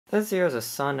This here is a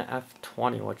Sun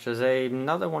F20, which is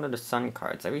another one of the Sun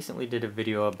cards. I recently did a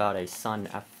video about a Sun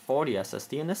F40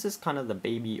 SSD, and this is kind of the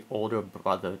baby older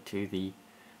brother to the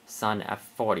Sun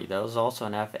F40. There was also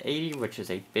an F80, which is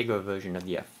a bigger version of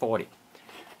the F40.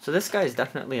 So this guy is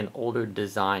definitely an older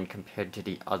design compared to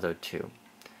the other two.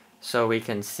 So we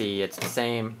can see it's the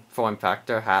same form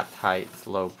factor, half height,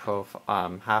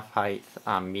 half height,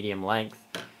 medium length.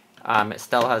 It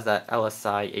still has that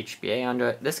LSI HBA under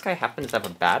it. This guy happens to have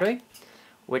a battery,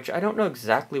 which I don't know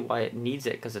exactly why it needs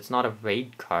it, because it's not a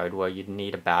RAID card where you'd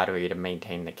need a battery to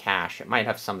maintain the cache. It might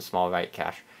have some small write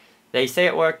cache. They say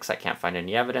it works, I can't find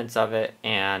any evidence of it,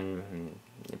 and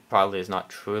it probably is not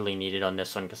truly needed on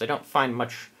this one, because I don't find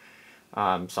much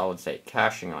solid state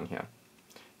caching on here.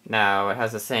 Now, it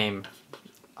has the same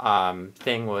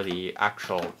thing where the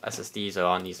actual SSDs are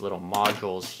on these little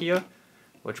modules here,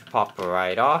 which pop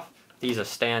right off. These are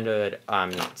standard,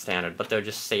 not standard, but they're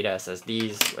just SATA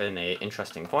SSDs in an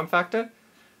interesting form factor.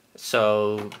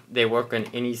 So they work on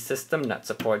any system that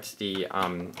supports the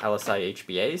LSI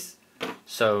HBAs.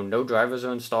 So no drivers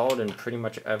are installed in pretty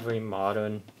much every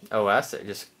modern OS.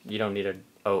 You don't need a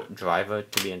driver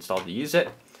to be installed to use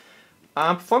it.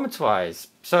 Performance-wise,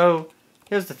 so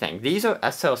here's the thing. These are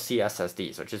SLC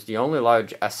SSDs, which is the only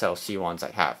large SLC ones I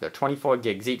have. They're 24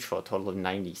 gigs each for a total of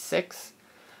 96.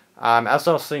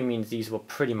 SLC means these will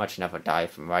pretty much never die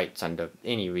from writes under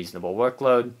any reasonable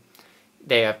workload.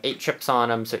 They have 8 chips on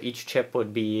them, so each chip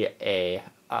would be a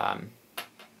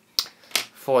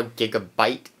 4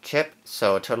 gigabyte chip,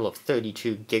 so a total of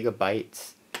 32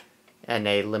 gigabytes, and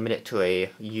they limit it to a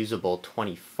usable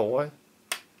 24. It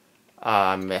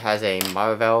has a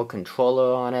Marvell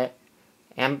controller on it,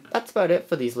 and that's about it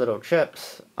for these little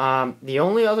chips. The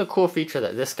only other cool feature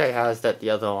that this guy has that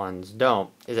the other ones don't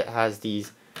is it has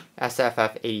these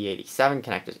SFF8087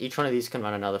 connectors. Each one of these can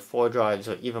run another 4 drives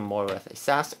or even more with a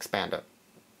SAS expander.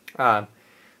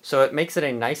 So it makes it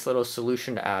a nice little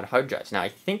solution to add hard drives. Now I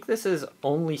think this is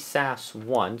only SAS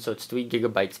 1, so it's 3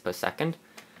 gigabytes per second.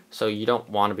 So you don't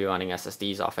want to be running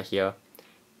SSDs off of here.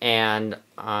 And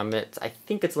I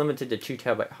think it's limited to 2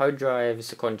 terabyte hard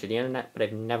drives according to the internet, but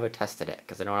I've never tested it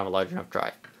because I don't have a large enough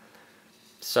drive.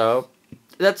 So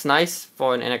that's nice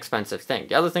for an inexpensive thing.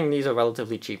 The other thing, these are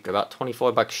relatively cheap. They're about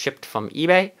 24 bucks shipped from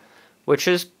eBay, which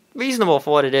is reasonable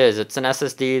for what it is. It's an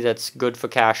SSD that's good for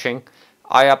caching.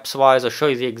 IOPS wise, I'll show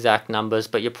you the exact numbers,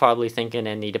 but you're probably thinking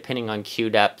depending on queue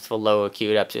depth, for lower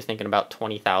queue depths, you're thinking about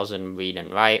 20,000 read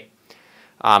and write.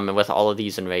 And with all of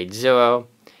these in RAID 0.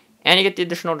 And you get the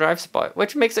additional drive support,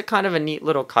 which makes it kind of a neat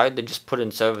little card to just put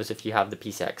in service if you have the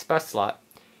PCI Express slot,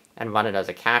 and run it as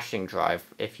a caching drive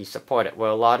if you support it. Where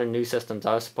a lot of new systems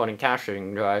are supporting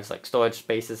caching drives, like Storage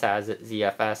Spaces has it,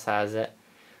 ZFS has it.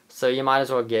 So you might as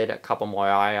well get a couple more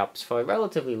IOPS for a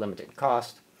relatively limited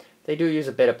cost. They do use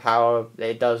a bit of power.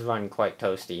 It does run quite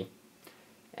toasty.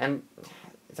 And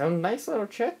they're nice little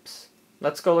chips.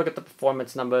 Let's go look at the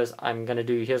performance numbers.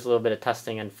 Here's a little bit of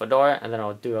testing in Fedora, and then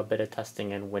I'll do a bit of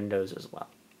testing in Windows as well.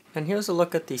 And here's a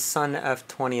look at the Sun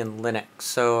F20 in Linux.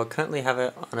 So I currently have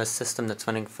it on a system that's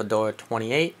running Fedora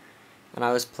 28, and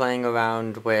I was playing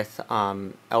around with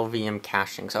LVM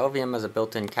caching. So LVM has a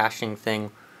built-in caching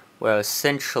thing where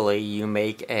essentially you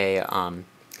make a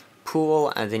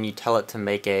pool, and then you tell it to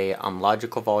make a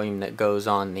logical volume that goes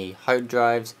on the hard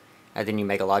drives, and then you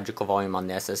make a logical volume on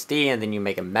the SSD, and then you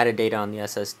make a metadata on the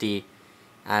SSD,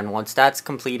 and once that's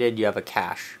completed, you have a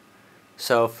cache.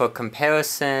 So for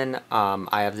comparison,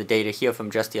 I have the data here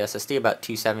from just the SSD, about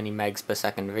 270 megs per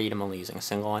second read. I'm only using a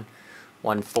single one.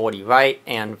 140 write,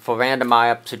 and for random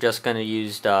IOPS, we're just going to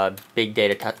use the big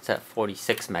data test at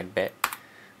 46 megbit.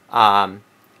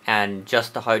 And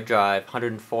just the hard drive,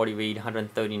 140 read,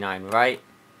 139 write,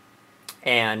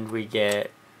 and we get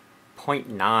 0.9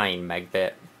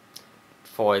 megbit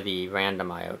for the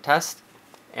random IO test.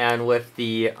 And with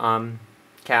the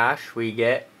cache, we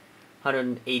get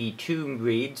 182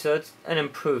 reads, so it's an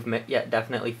improvement, yet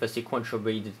definitely for sequential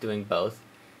reads it's doing both.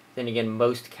 Then again,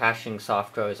 most caching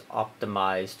software is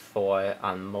optimized for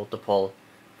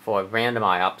for random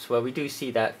IOPS, where we do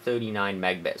see that 39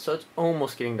 megbit, so it's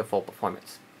almost getting to full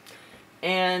performance.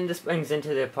 And this brings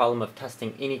into the problem of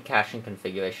testing any caching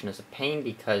configuration as a pain,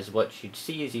 because what you'd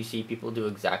see is you see people do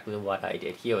exactly what I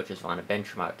did here, which is run a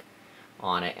benchmark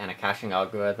on it, and a caching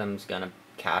algorithm is going to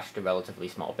cache the relatively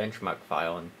small benchmark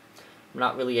file, and I'm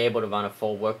not really able to run a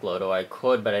full workload, or I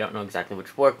could, but I don't know exactly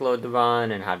which workload to run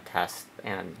and how to test,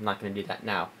 and I'm not going to do that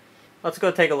now. Let's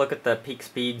go take a look at the peak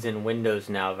speeds in Windows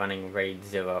now running RAID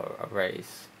 0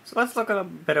 arrays. So let's look at a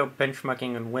bit of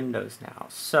benchmarking in Windows now.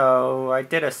 So I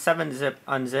did a 7-zip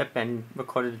unzip and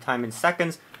recorded the time in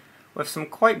seconds. With some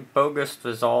quite bogus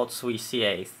results, we see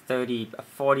a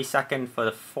 40-second for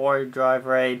the 4-drive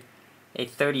RAID, a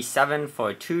 37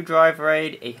 for a 2-drive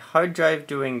RAID, a hard drive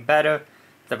doing better,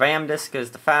 the RAM disk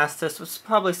is the fastest, with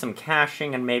probably some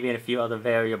caching and maybe a few other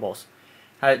variables.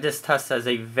 This test has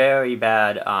a very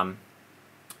bad,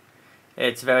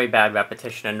 it's very bad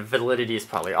repetition, and validity is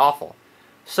probably awful.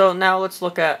 So now let's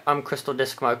look at Crystal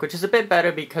Disk Mark, which is a bit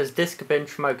better because disk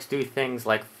benchmarks do things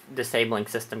like disabling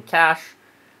system cache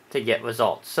to get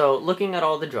results. So looking at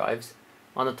all the drives,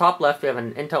 on the top left we have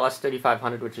an Intel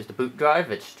S3500, which is the boot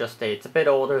drive. It's a bit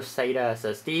older SATA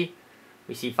SSD.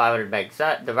 We see 500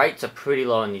 megs. The writes are pretty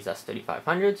low in these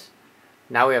S3500s.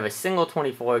 Now we have a single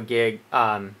 24 gig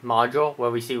module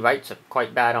where we see writes are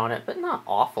quite bad on it, but not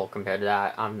awful compared to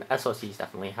that. SoC is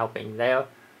definitely helping there.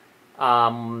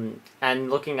 And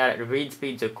looking at it, the read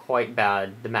speeds are quite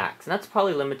bad, the max, and that's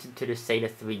probably limited to the SATA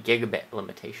 3 gigabit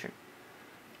limitation.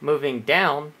 Moving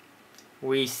down,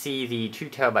 we see the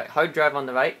 2TB hard drive on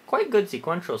the right. Quite good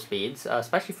sequential speeds,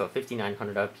 especially for a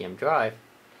 5900 RPM drive.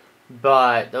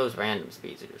 But those random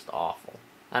speeds are just awful.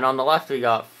 And on the left, we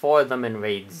got 4 of them in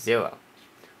RAID 0,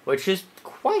 which is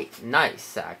quite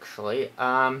nice, actually.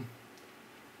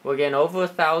 We're getting over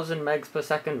 1,000 megs per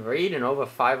second read and over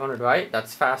 500 write.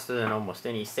 That's faster than almost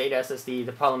any SATA SSD.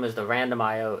 The problem is the random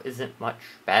I/O isn't much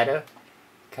better,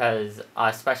 because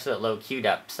especially at low queue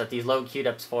depths. At these low queue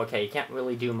depths 4K, you can't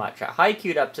really do much. At high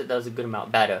queue depths, it does a good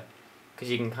amount better, because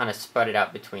you can kind of spread it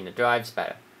out between the drives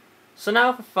better. So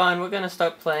now for fun, we're going to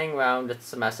start playing around with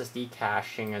some SSD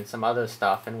caching and some other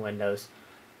stuff in Windows.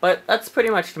 But that's pretty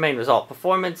much the main result.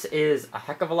 Performance is a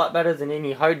heck of a lot better than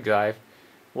any hard drive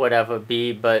would ever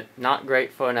be, but not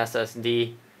great for an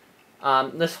SSD.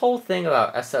 This whole thing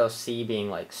about SLC being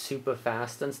like super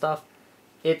fast and stuff,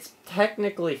 it's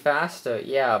technically faster,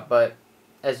 yeah, but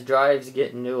as drives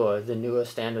get newer, the newer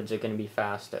standards are going to be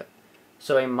faster.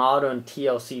 So a modern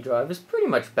TLC drive is pretty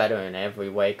much better in every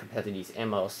way compared to these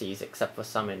MLCs, except for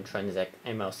some intrinsic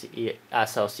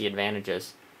SLC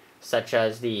advantages, such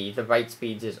as the write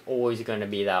speeds is always going to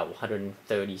be that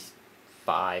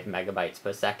 135 megabytes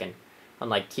per second,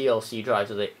 unlike TLC drives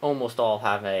where they almost all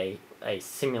have a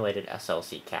simulated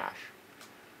SLC cache.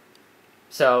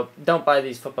 So don't buy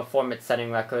these for performance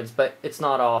setting records, but it's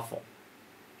not awful.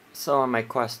 So on my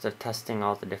quest of testing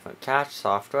all the different cache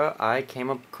software, I came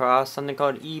across something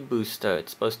called eBooster.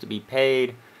 It's supposed to be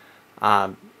paid.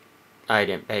 I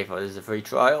didn't pay for it. This is a free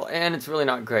trial, and it's really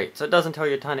not great. So it doesn't tell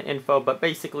you a ton of info, but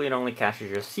basically it only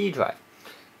caches your C drive.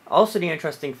 Also, the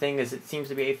interesting thing is it seems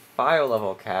to be a file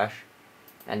level cache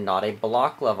and not a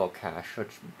block level cache,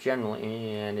 which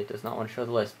generally, and it does not want to show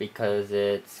the list because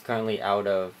it's currently out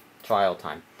of trial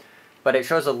time. But it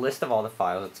shows a list of all the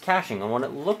files it's caching, and what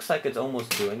it looks like it's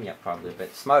almost doing, yeah, probably a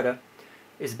bit smarter,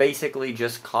 is basically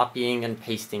just copying and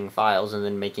pasting files and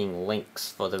then making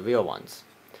links for the real ones.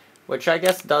 Which I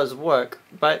guess does work,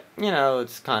 but, you know,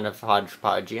 it's kind of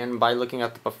hodgepodgey, and by looking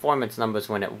at the performance numbers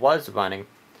when it was running,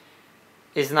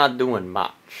 it's not doing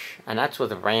much. And that's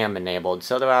with RAM enabled,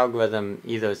 so the algorithm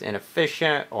either is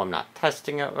inefficient, or I'm not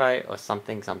testing it right, or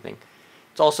something.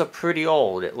 It's also pretty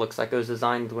old. It looks like it was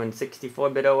designed when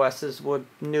 64-bit OSs were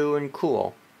new and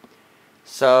cool.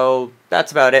 So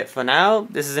that's about it for now.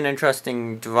 This is an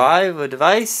interesting drive or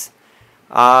device.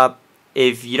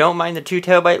 If you don't mind the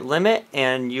 2TB limit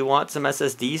and you want some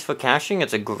SSDs for caching,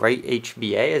 it's a great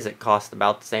HBA as it costs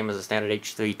about the same as a standard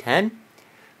H310.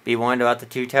 Be warned about the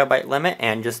 2TB limit,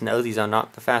 and just know these are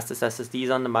not the fastest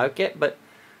SSDs on the market, but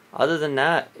other than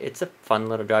that, it's a fun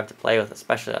little drive to play with,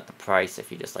 especially at the price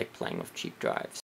if you just like playing with cheap drives.